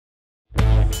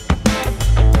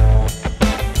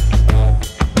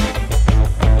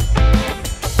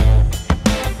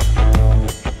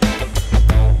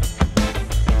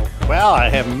I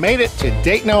have made it to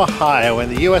Dayton, Ohio in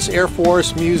the U.S. Air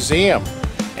Force Museum.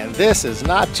 And this is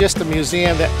not just a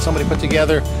museum that somebody put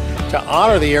together to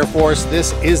honor the Air Force.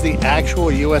 This is the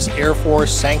actual U.S. Air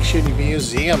Force sanctioned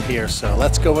museum here. So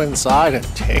let's go inside and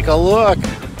take a look.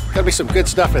 Gotta be some good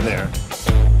stuff in there.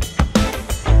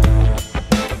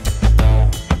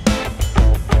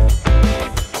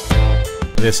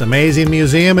 This amazing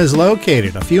museum is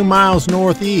located a few miles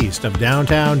northeast of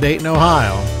downtown Dayton,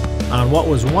 Ohio, on what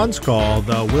was once called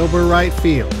the Wilbur Wright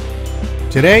Field.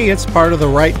 Today it's part of the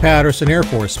Wright-Patterson Air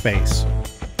Force Base.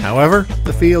 However,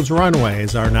 the field's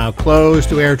runways are now closed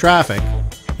to air traffic,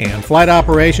 and flight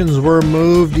operations were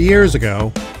moved years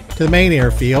ago to the main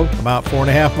airfield about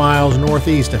 4.5 miles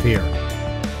northeast of here.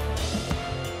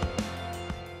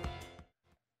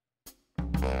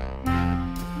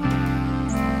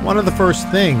 One of the first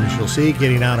things you'll see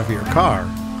getting out of your car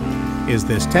is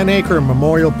this 10-acre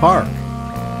memorial park.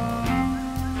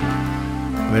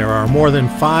 There are more than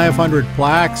 500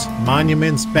 plaques,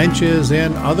 monuments, benches,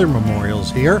 and other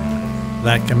memorials here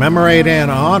that commemorate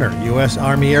and honor U.S.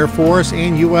 Army Air Force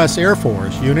and U.S. Air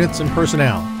Force units and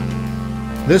personnel.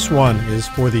 This one is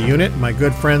for the unit my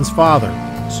good friend's father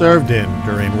served in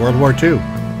during World War II.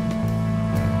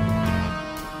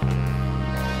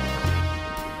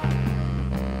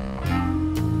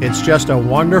 It's just a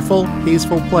wonderful,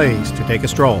 peaceful place to take a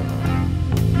stroll.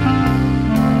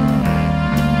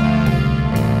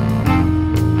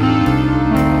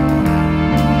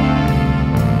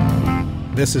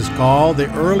 This is called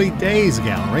the Early Days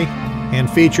Gallery and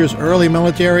features early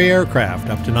military aircraft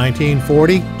up to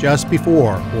 1940, just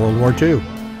before World War II.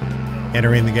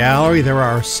 Entering the gallery, there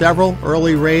are several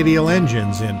early radial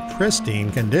engines in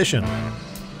pristine condition,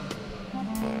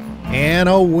 and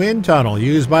a wind tunnel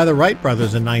used by the Wright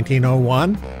Brothers in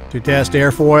 1901 to test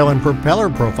airfoil and propeller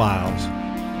profiles.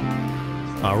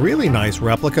 A really nice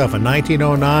replica of a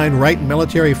 1909 Wright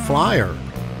military flyer,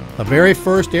 the very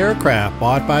first aircraft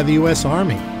bought by the U.S.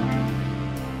 Army.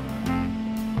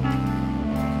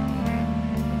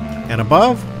 And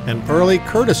above, an early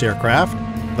Curtiss aircraft,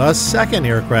 the second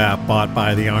aircraft bought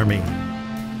by the Army.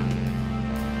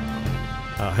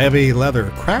 A heavy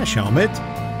leather crash helmet.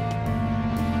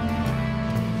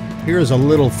 Here's a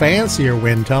little fancier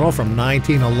wind tunnel from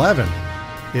 1911.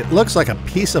 It looks like a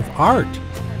piece of art.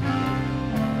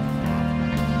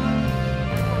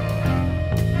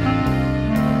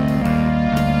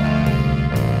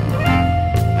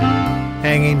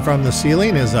 Hanging from the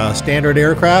ceiling is a standard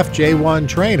aircraft J-1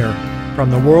 trainer from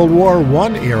the World War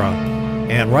I era,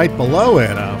 and right below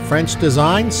it a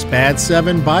French-designed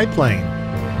SPAD-7 biplane,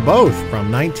 both from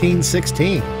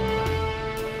 1916.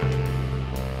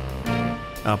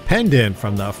 A pendant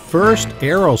from the 1st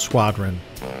Aero Squadron.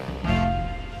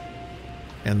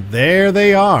 And there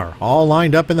they are, all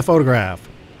lined up in the photograph.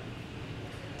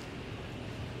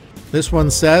 This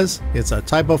one says it's a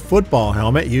type of football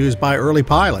helmet used by early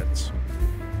pilots.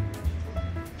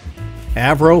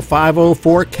 Avro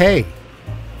 504K,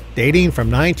 dating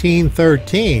from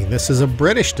 1913. This is a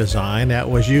British design that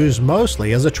was used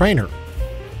mostly as a trainer.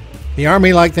 The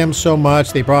Army liked them so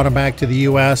much they brought them back to the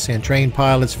U.S. and trained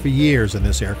pilots for years in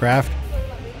this aircraft.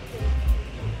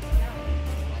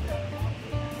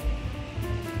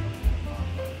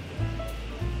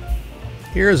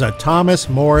 Here's a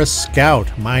Thomas-Morse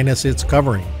Scout minus its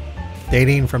covering.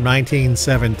 Dating from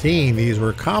 1917, these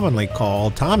were commonly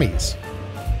called Tommies.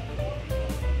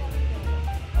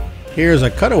 Here's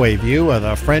a cutaway view of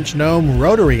the French Gnome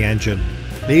Rotary engine.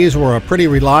 These were a pretty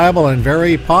reliable and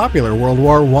very popular World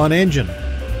War I engine.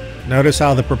 Notice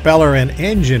how the propeller and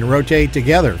engine rotate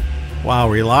together. While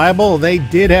reliable, they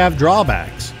did have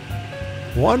drawbacks.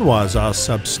 One was a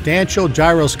substantial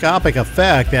gyroscopic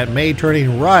effect that made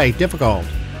turning right difficult.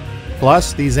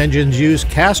 Plus, these engines used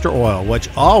castor oil, which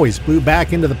always blew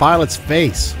back into the pilot's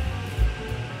face.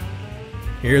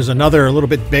 Here's another a little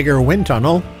bit bigger wind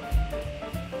tunnel.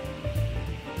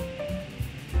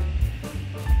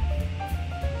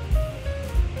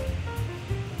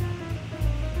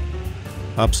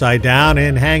 Upside down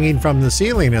and hanging from the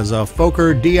ceiling is a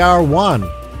Fokker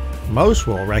DR-1. Most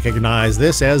will recognize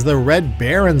this as the Red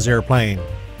Baron's airplane,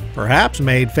 perhaps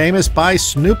made famous by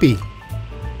Snoopy.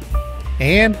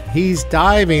 And he's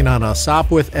diving on a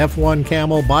Sopwith F-1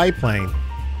 Camel biplane,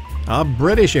 a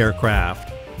British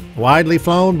aircraft, widely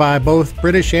flown by both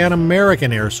British and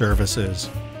American air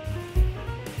services.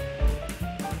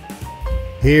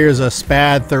 Here's a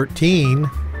SPAD-13,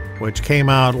 which came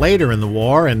out later in the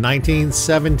war in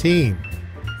 1917.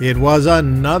 It was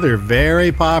another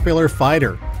very popular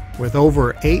fighter, with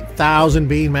over 8,000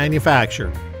 being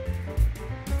manufactured.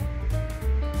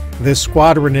 This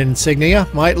squadron insignia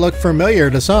might look familiar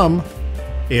to some.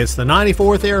 It's the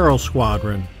 94th Aero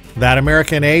Squadron that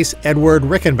American ace Edward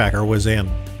Rickenbacker was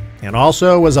in, and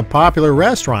also was a popular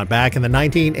restaurant back in the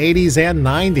 1980s and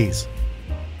 90s.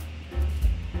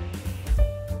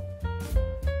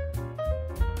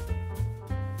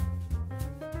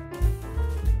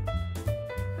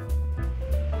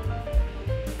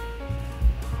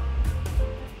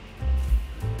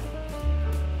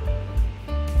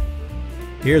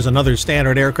 Here's another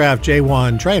standard aircraft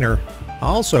J-1 trainer,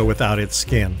 also without its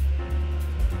skin.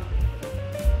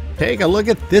 Take a look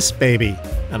at this baby,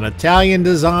 an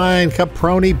Italian-designed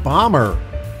Caproni bomber,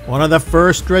 one of the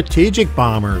first strategic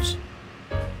bombers.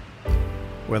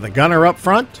 With a gunner up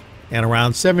front and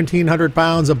around 1,700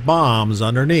 pounds of bombs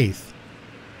underneath.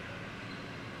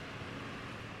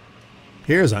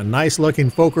 Here's a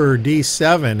nice-looking Fokker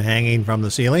D-VII hanging from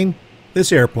the ceiling.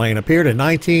 This airplane appeared in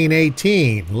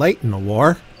 1918, late in the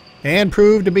war, and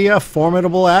proved to be a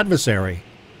formidable adversary.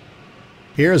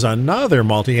 Here's another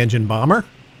multi-engine bomber,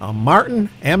 a Martin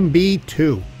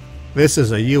MB-2. This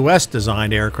is a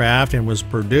U.S.-designed aircraft and was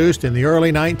produced in the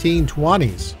early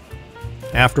 1920s.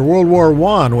 After World War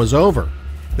I was over,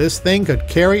 this thing could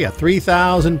carry a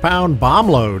 3,000-pound bomb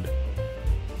load.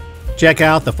 Check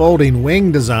out the folding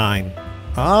wing design.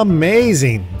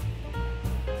 Amazing!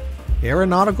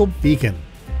 Aeronautical beacon.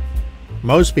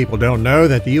 Most people don't know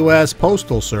that the U.S.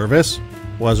 Postal Service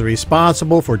was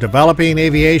responsible for developing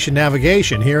aviation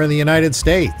navigation here in the United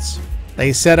States.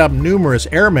 They set up numerous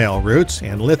airmail routes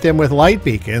and lit them with light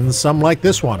beacons, some like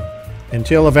this one,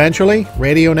 until eventually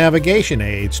radio navigation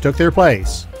aids took their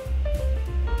place.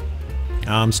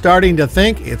 I'm starting to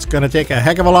think it's going to take a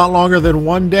heck of a lot longer than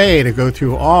one day to go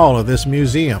through all of this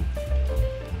museum.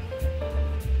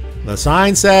 The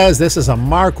sign says this is a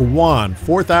Mark I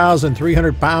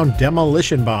 4,300-pound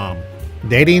demolition bomb,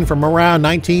 dating from around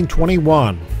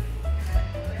 1921.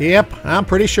 Yep, I'm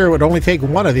pretty sure it would only take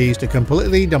one of these to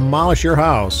completely demolish your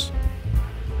house.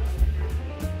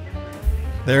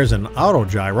 There's an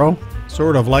autogyro,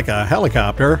 sort of like a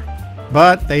helicopter,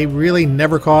 but they really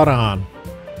never caught on.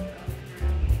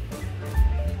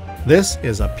 This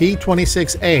is a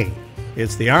P-26A.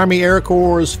 It's the Army Air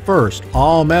Corps' first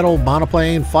all-metal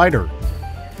monoplane fighter,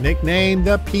 nicknamed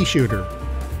the Peashooter.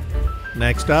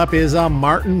 Next up is a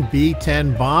Martin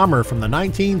B-10 bomber from the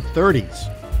 1930s.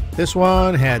 This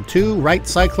one had two Wright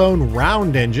Cyclone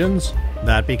round engines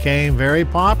that became very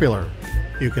popular.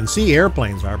 You can see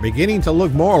airplanes are beginning to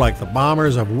look more like the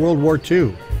bombers of World War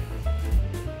II.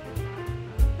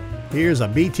 Here's a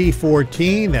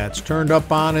BT-14 that's turned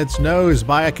up on its nose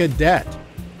by a cadet.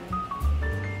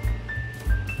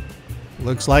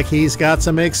 Looks like he's got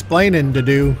some explaining to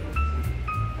do.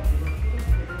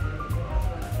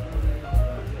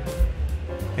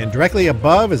 And directly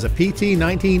above is a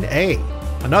PT-19A,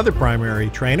 another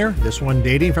primary trainer, this one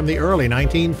dating from the early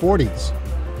 1940s.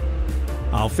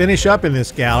 I'll finish up in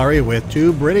this gallery with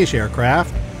two British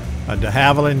aircraft, a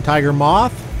DeHavillan Tiger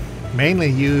Moth,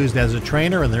 mainly used as a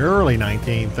trainer in the early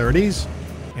 1930s,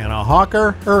 and a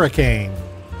Hawker Hurricane,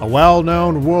 a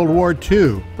well-known World War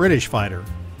II British fighter.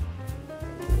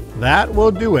 That will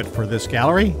do it for this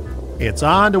gallery. It's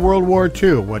on to World War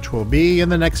II, which will be in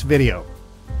the next video.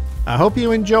 I hope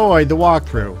you enjoyed the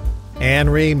walkthrough.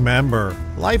 And remember,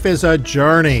 life is a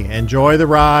journey. Enjoy the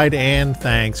ride, and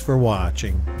thanks for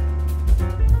watching.